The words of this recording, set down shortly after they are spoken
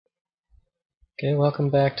Okay, welcome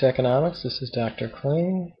back to Economics. This is Dr.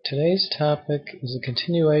 Kling. Today's topic is a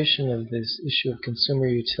continuation of this issue of consumer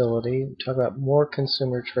utility. We talk about more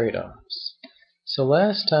consumer trade-offs. So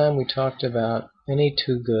last time we talked about any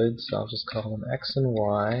two goods, I'll just call them X and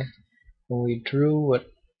Y, and we drew what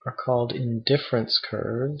are called indifference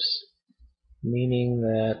curves, meaning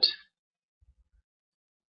that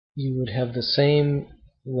you would have the same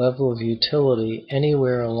level of utility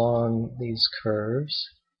anywhere along these curves.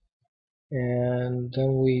 And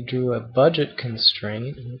then we drew a budget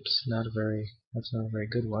constraint. Oops, that's not a very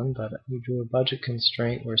good one, but we drew a budget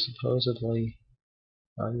constraint where supposedly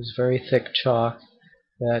it was very thick chalk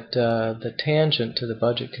that the tangent to the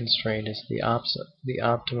budget constraint is the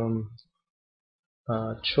optimum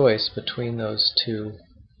choice between those two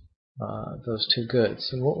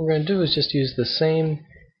goods. And what we're going to do is just use the same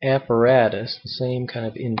apparatus, the same kind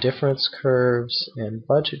of indifference curves and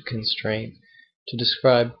budget constraint to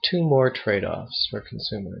describe two more trade-offs for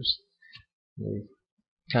consumers. The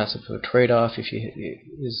concept of a trade-off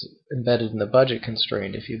is embedded in the budget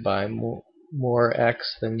constraint. If you buy more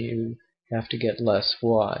X, then you have to get less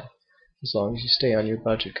Y, as long as you stay on your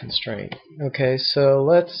budget constraint. Okay, so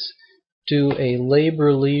let's do a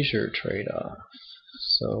labor-leisure trade-off.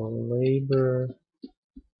 So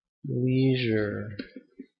labor-leisure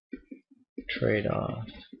trade-off.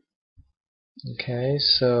 Okay,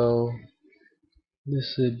 so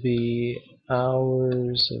this would be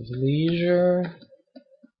hours of leisure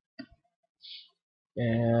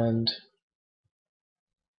and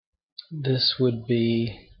this would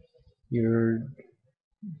be your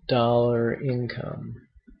dollar income.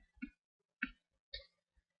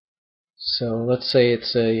 So let's say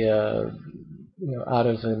it's out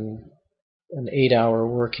of an 8-hour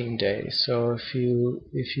working day. So if you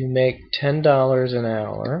make $10 an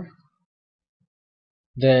hour,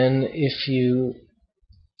 then if you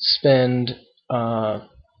spend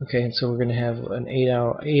okay, so we're going to have an 8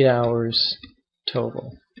 hours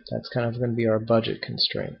total. That's kind of going to be our budget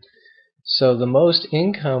constraint. So the most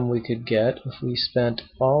income we could get if we spent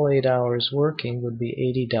all 8 hours working would be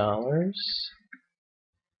 $80.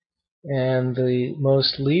 And the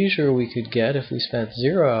most leisure we could get if we spent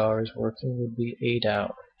 0 hours working would be 8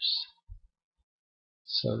 hours.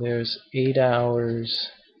 So there's 8 hours,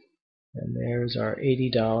 and there's our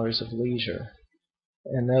 $80 of leisure.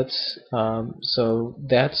 And that's so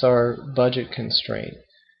that's our budget constraint.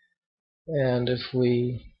 And if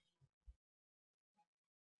we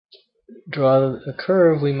draw a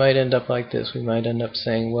curve, we might end up like this. We might end up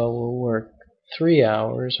saying, well, we'll work 3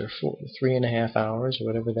 hours or 3.5 hours, or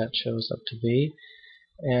whatever that shows up to be.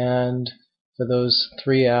 And for those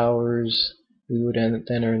 3 hours, we would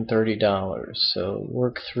then earn $30. So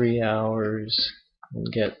work 3 hours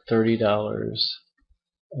and get $30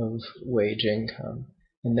 of wage income.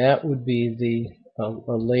 And that would be a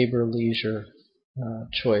labor-leisure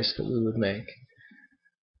choice that we would make.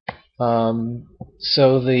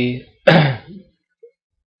 So the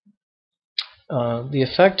the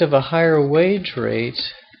effect of a higher wage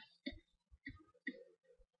rate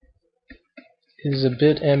is a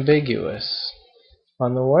bit ambiguous.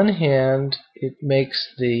 On the one hand, it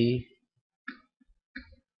makes the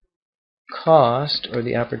cost or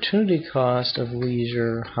the opportunity cost of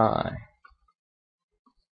leisure high.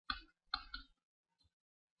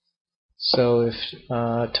 So if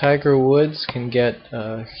Tiger Woods can get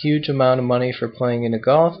a huge amount of money for playing in a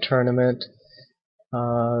golf tournament,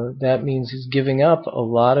 that means he's giving up a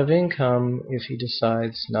lot of income if he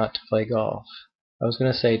decides not to play golf. I was going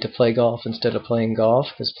to say to play golf instead of playing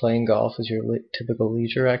golf, because playing golf is your typical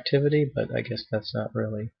leisure activity, but I guess that's not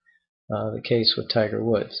really the case with Tiger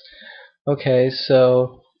Woods. Okay,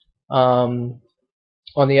 so on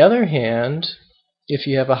the other hand, if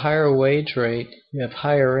you have a higher wage rate, you have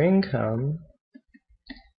higher income,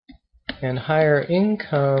 and higher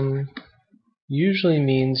income usually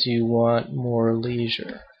means you want more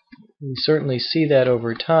leisure. We certainly see that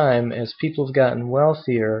over time as people have gotten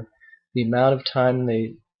wealthier. The amount of time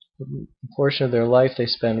the portion of their life they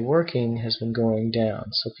spend working has been going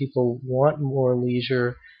down. So people want more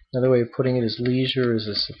leisure. Another way of putting it is leisure is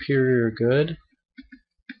a superior good.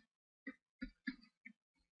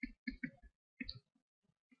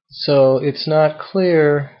 So it's not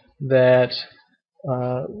clear that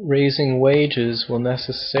raising wages will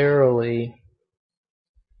necessarily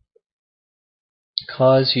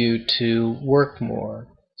cause you to work more.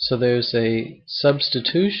 So there's a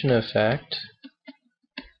substitution effect.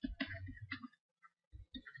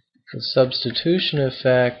 The substitution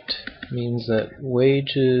effect means that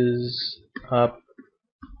wages up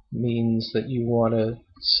means that you want to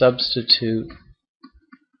substitute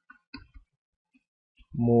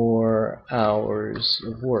more more hours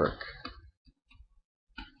of work.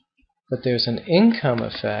 But there's an income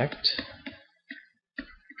effect,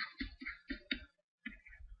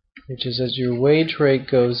 which is as your wage rate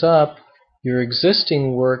goes up, your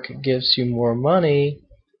existing work gives you more money,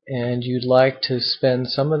 and you'd like to spend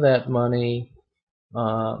some of that money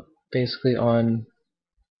basically on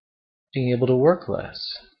being able to work less.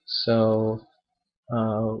 So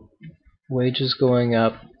wages going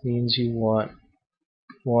up means you want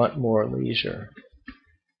more leisure.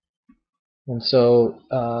 And so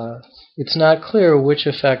it's not clear which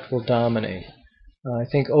effect will dominate. I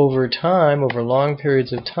think over time, over long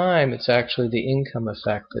periods of time, it's actually the income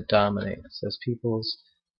effect that dominates. As people's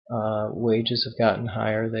wages have gotten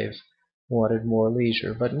higher, they've wanted more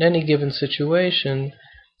leisure. But in any given situation,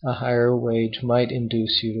 a higher wage might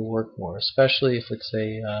induce you to work more, especially if it's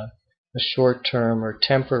a short-term or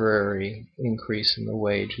temporary increase in the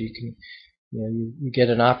wage. You get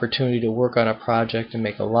an opportunity to work on a project and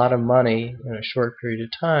make a lot of money in a short period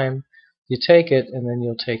of time. You take it, and then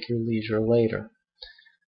you'll take your leisure later.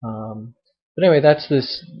 But anyway, that's the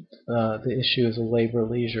issue of the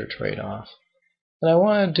labor-leisure trade-off. And I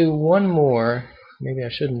want to do one more. Maybe I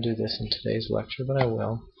shouldn't do this in today's lecture, but I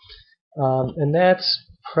will. And that's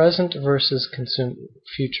present versus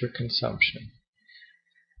future consumption.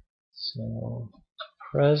 So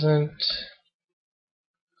present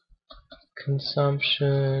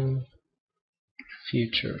consumption,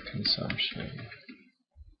 future consumption.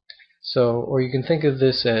 So, or you can think of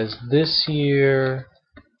this as this year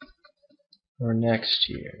or next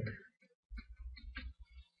year.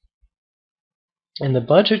 And the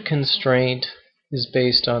budget constraint is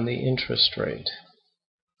based on the interest rate.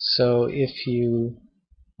 So if you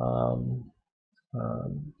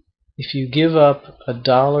give up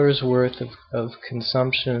 $1's worth of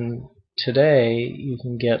consumption today, you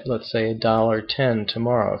can get, let's say, $1.10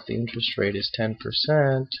 tomorrow. If the interest rate is 10%,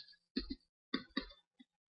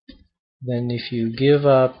 then if you give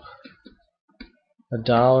up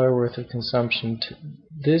 $1 worth of consumption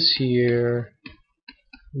this year,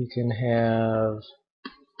 you can have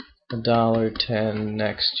 $1.10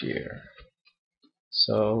 next year.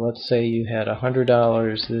 So let's say you had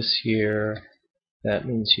 $100 this year. That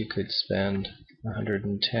means you could spend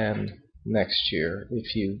 $110 next year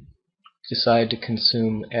if you decide to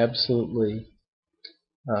consume absolutely.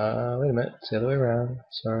 Wait a minute, it's the other way around.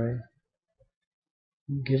 Sorry.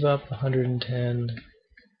 Give up 110.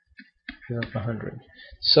 Give up 100.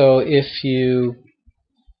 So if you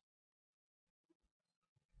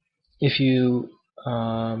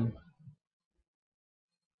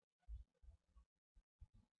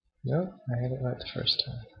no, I had it right the first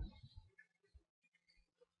time.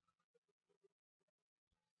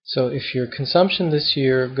 So if your consumption this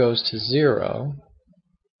year goes to 0,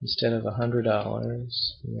 instead of $100,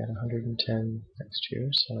 you get 110 next year.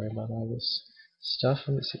 Sorry about all this stuff.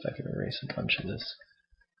 Let me see if I can erase a bunch of this.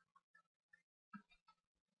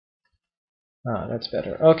 That's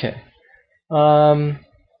better. Okay.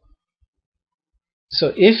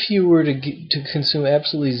 So if you were to consume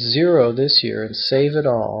absolutely 0 this year and save it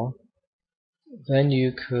all, then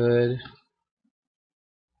you could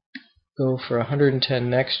go for 110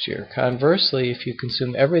 next year. Conversely, if you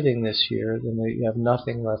consume everything this year, then you have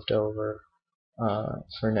nothing left over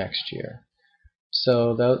for next year.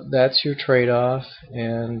 So that's your trade-off,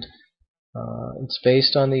 and it's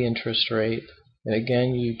based on the interest rate. And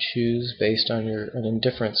again, you choose based on an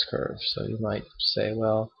indifference curve. So you might say,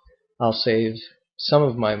 well, I'll save some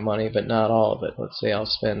of my money, but not all of it. Let's say I'll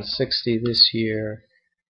spend 60 this year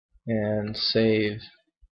and save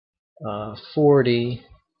 40,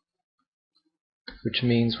 which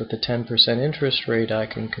means with the 10% interest rate, I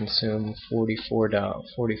can consume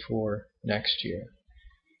 $44 next year.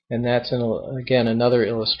 And that's again another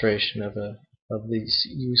illustration of these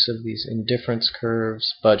use of these indifference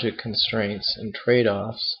curves, budget constraints, and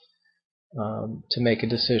trade-offs to make a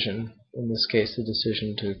decision. In this case, the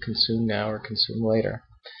decision to consume now or consume later.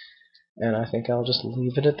 And I think I'll just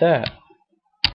leave it at that.